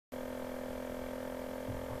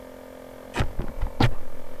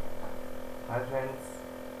Hi friends,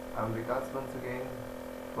 I'm VIKAS once again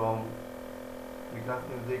from VIKAS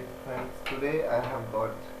Music. Friends, today I have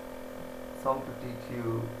got song to teach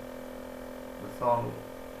you the song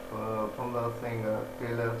from the singer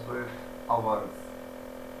Taylor Swift, Hours.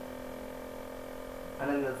 And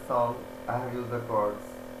in this song, I have used the chords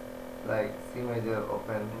like C major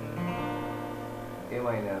open, A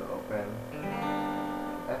minor open,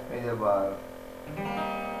 F major bar,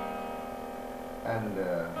 and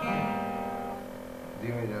G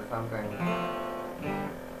major sometimes.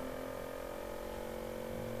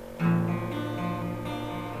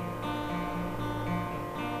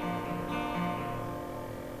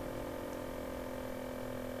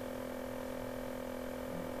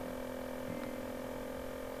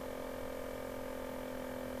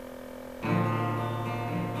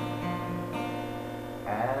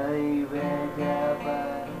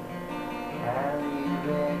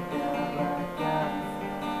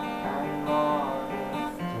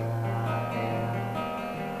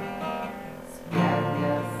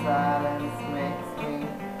 Silence makes me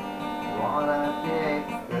wanna take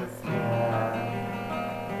the stand.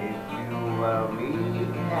 If you were real